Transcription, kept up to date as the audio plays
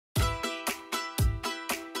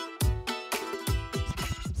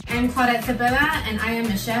I'm Claudette Zepeda and I am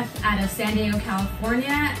a chef out of San Diego,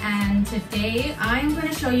 California, and today I'm going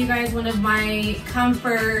to show you guys one of my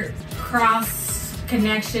comfort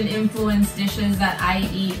cross-connection influence dishes that I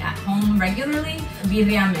eat at home regularly,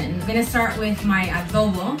 Birria. I'm going to start with my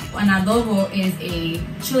adobo. An adobo is a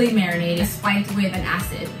chili marinade spiked with an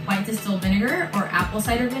acid, white distilled vinegar or apple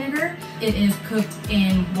cider vinegar. It is cooked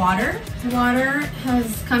in water. The water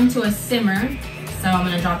has come to a simmer, so I'm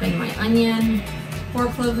going to drop in my onion, 4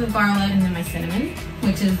 cloves of garlic, and then my cinnamon,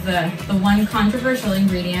 which is the one controversial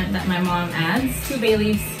ingredient that my mom adds. 2 bay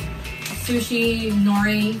leaves. Sushi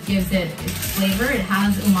nori gives it its flavor. It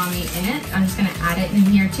has umami in it. I'm just gonna add it in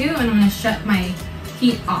here too, and I'm gonna shut my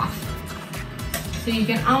heat off. So you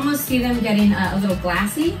can almost see them getting a little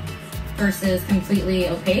glassy versus completely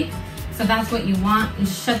opaque. So that's what you want. You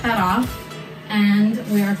just shut that off, and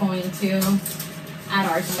we are going to add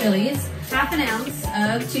our chilies. 1/2 ounce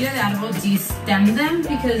of chile de árbol. De-stem them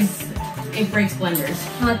because it breaks blenders.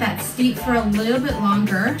 Let that steep for a little bit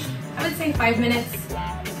longer. I would say 5 minutes.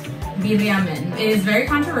 Birria. It is very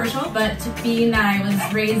controversial, but being that I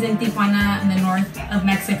was raised in Tijuana in the north of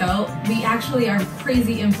Mexico, we actually are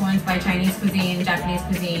crazy influenced by Chinese cuisine, Japanese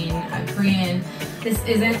cuisine, Korean. This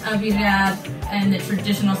isn't a birria in the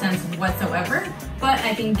traditional sense whatsoever, but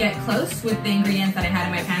I can get close with the ingredients that I had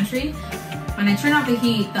in my pantry. When I turned off the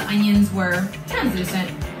heat, the onions were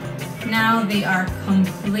translucent. Now they are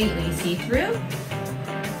completely see-through.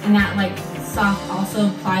 And that like soft, also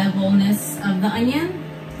pliableness of the onion,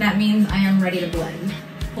 that means I am ready to blend.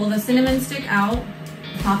 Pull the cinnamon stick out,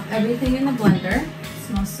 pop everything in the blender. It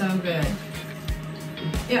smells so good.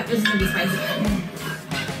 Yeah, this is gonna be spicy.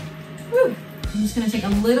 Woo. I'm just gonna take a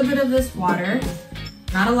little bit of this water,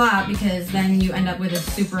 not a lot because then you end up with a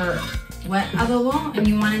super wet adobo, and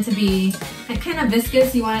you want it to be kind of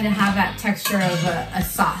viscous. You want it to have that texture of a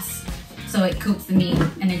sauce, so it coats the meat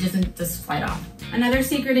and it doesn't just slide off. Another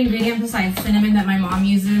secret ingredient besides cinnamon that my mom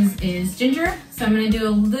uses is ginger. So I'm gonna do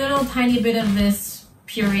a little tiny bit of this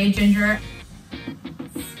pureed ginger.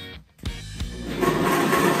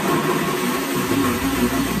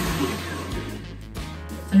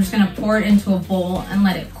 So I'm just gonna pour it into a bowl and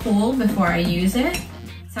let it cool before I use it.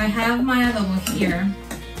 So I have my adobo here.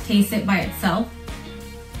 Taste it by itself.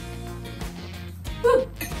 Woo.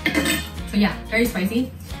 So yeah, very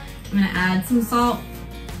spicy. I'm gonna add some salt,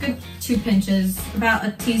 good 2 pinches, about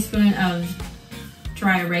a teaspoon of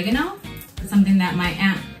dry oregano. It's something that my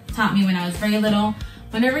aunt taught me when I was very little.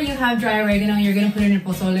 Whenever you have dry oregano, you're gonna put it in a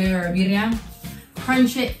pozole or a birria.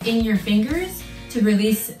 Crunch it in your fingers to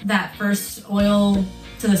release that first oil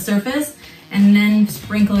to the surface, and then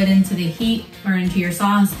sprinkle it into the heat or into your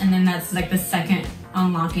sauce, and then that's like the second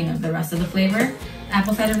unlocking of the rest of the flavor.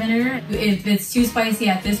 Apple cider vinegar. If it's too spicy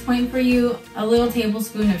at this point for you, a little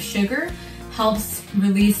tablespoon of sugar helps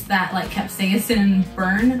release that like capsaicin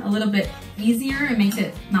burn a little bit easier. It makes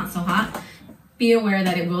it not so hot. Be aware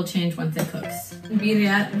that it will change once it cooks.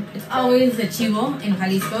 Birria, it's always the chivo in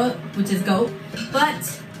Jalisco, which is goat,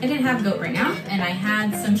 but I didn't have goat right now, and I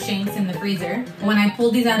had some shanks in the freezer. When I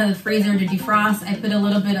pulled these out of the freezer to defrost, I put a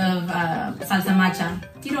little bit of salsa macha.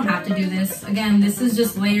 You don't have to do this. Again, this is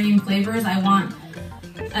just layering flavors. I want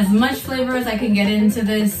as much flavor as I can get into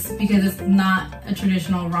this because it's not a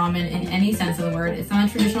traditional ramen in any sense of the word. It's not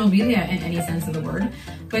a traditional birria in any sense of the word,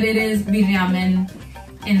 but it is birria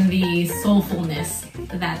in the soulfulness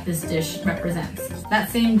that this dish represents.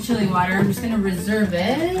 That same chili water, I'm just gonna reserve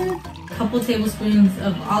it. A couple tablespoons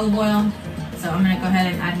of olive oil. So I'm gonna go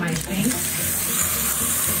ahead and add my shanks.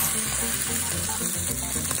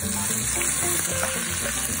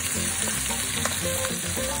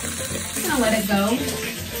 Just gonna let it go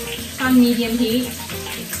on medium heat.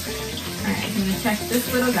 All right, I'm gonna check this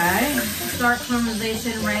little guy. Start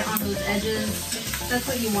caramelization right on those edges. That's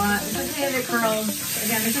what you want. It's okay if it curls.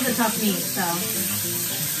 Again, this is a tough meat, so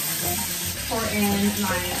pour in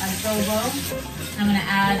my adobo. I'm gonna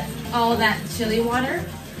add all that chili water.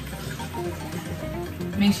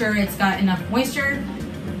 Make sure it's got enough moisture.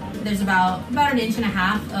 There's about 1.5 inches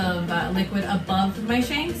of liquid above my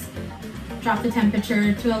shanks. Drop the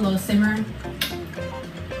temperature to a low simmer.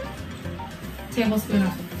 Tablespoon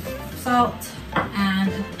of salt and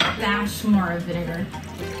a dash more of vinegar.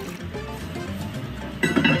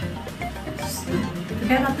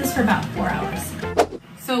 Forget about this for about 4 hours.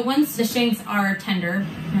 So once the shanks are tender,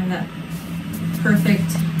 and that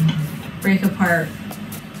perfect break apart,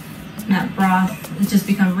 and that broth has just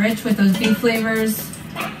become rich with those beef flavors.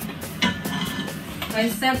 I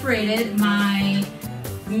separated my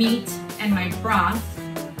meat and my broth.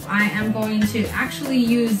 I am going to actually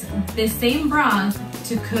use this same broth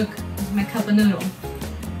to cook my cup of noodle.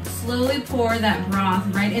 slowly pour that broth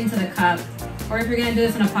right into the cup. Or if you're gonna do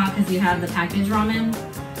this in a pot because you have the packaged ramen,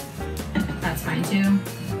 that's fine too.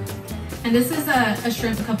 And this is a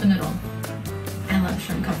shrimp cup noodle. I love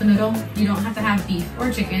shrimp cup noodle. You don't have to have beef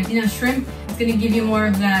or chicken. You know, shrimp is gonna give you more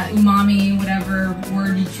of that umami, whatever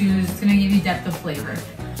word you choose. It's gonna give you depth of flavor.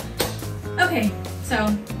 Okay, so,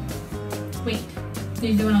 wait.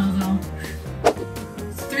 He's doing a little,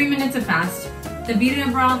 it's 3 minutes of fast. The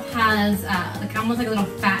birria broth has like almost like a little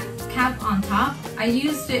fat cap on top. I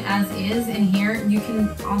used it as is in here. You can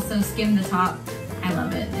also skim the top. I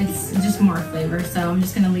love it. It's just more flavor, so I'm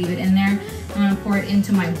just gonna leave it in there. I'm gonna pour it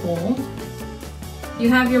into my bowl. You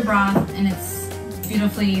have your broth and it's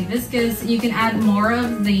beautifully viscous. You can add more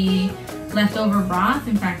of the leftover broth.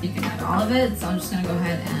 In fact, you can add all of it. So I'm just gonna go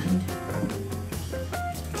ahead and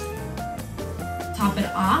top it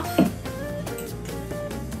off.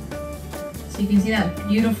 So you can see that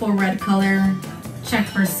beautiful red color. Check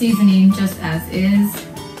for seasoning just as is.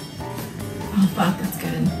 Oh fuck, that's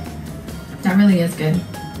good. That really is good.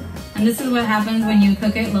 And this is what happens when you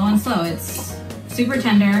cook it low and slow. It's super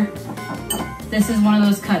tender. This is one of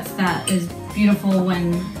those cuts that is beautiful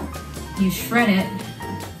when you shred it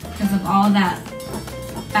because of all that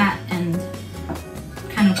fat and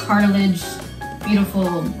kind of cartilage,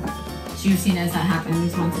 beautiful juiciness that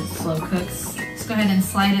happens once it slow cooks. Just go ahead and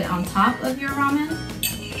slide it on top of your ramen.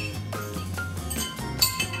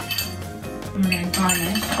 And we're gonna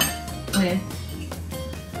garnish with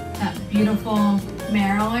that beautiful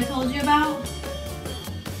marrow I told you about.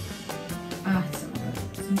 Oh, it's so good.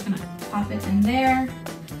 So I'm just gonna pop it in there.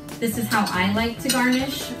 This is how I like to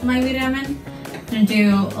garnish my ramen. I'm gonna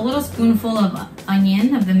do a little spoonful of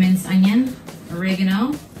onion, of the minced onion,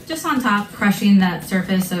 oregano, just on top, crushing that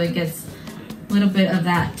surface so it gets a little bit of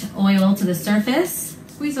that oil to the surface.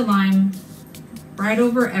 Squeeze a lime right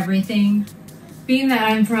over everything. Being that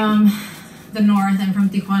I'm from the north and from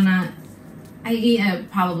Tijuana, I eat a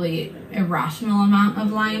probably irrational amount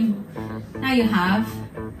of lime. Now you have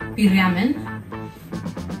birria.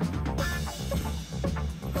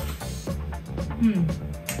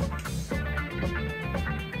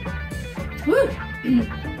 Woo!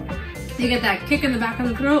 You get that kick in the back of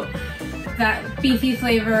the throat, that beefy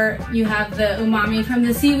flavor. You have the umami from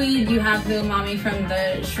the seaweed. You have the umami from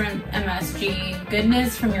the shrimp MSG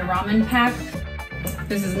goodness from your ramen pack.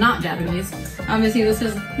 This is not Japanese. Obviously, this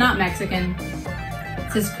is not Mexican.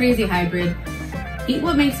 It's this crazy hybrid. Eat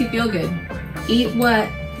what makes you feel good. Eat what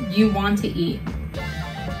you want to eat.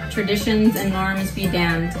 Traditions and norms be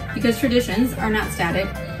damned, because traditions are not static.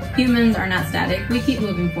 Humans are not static. We keep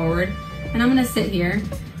moving forward. And I'm gonna sit here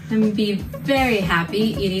and be very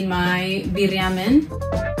happy eating my birria.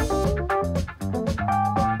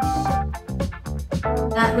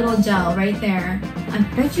 That little gel right there, I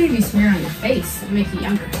bet you if you smear on your face, it'll make you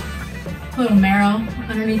younger. A little marrow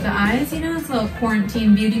underneath the eyes, you know, it's a little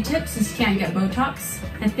quarantine beauty tips since you can't get Botox.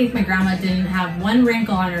 I think my grandma didn't have one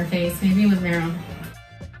wrinkle on her face. Maybe it was marrow.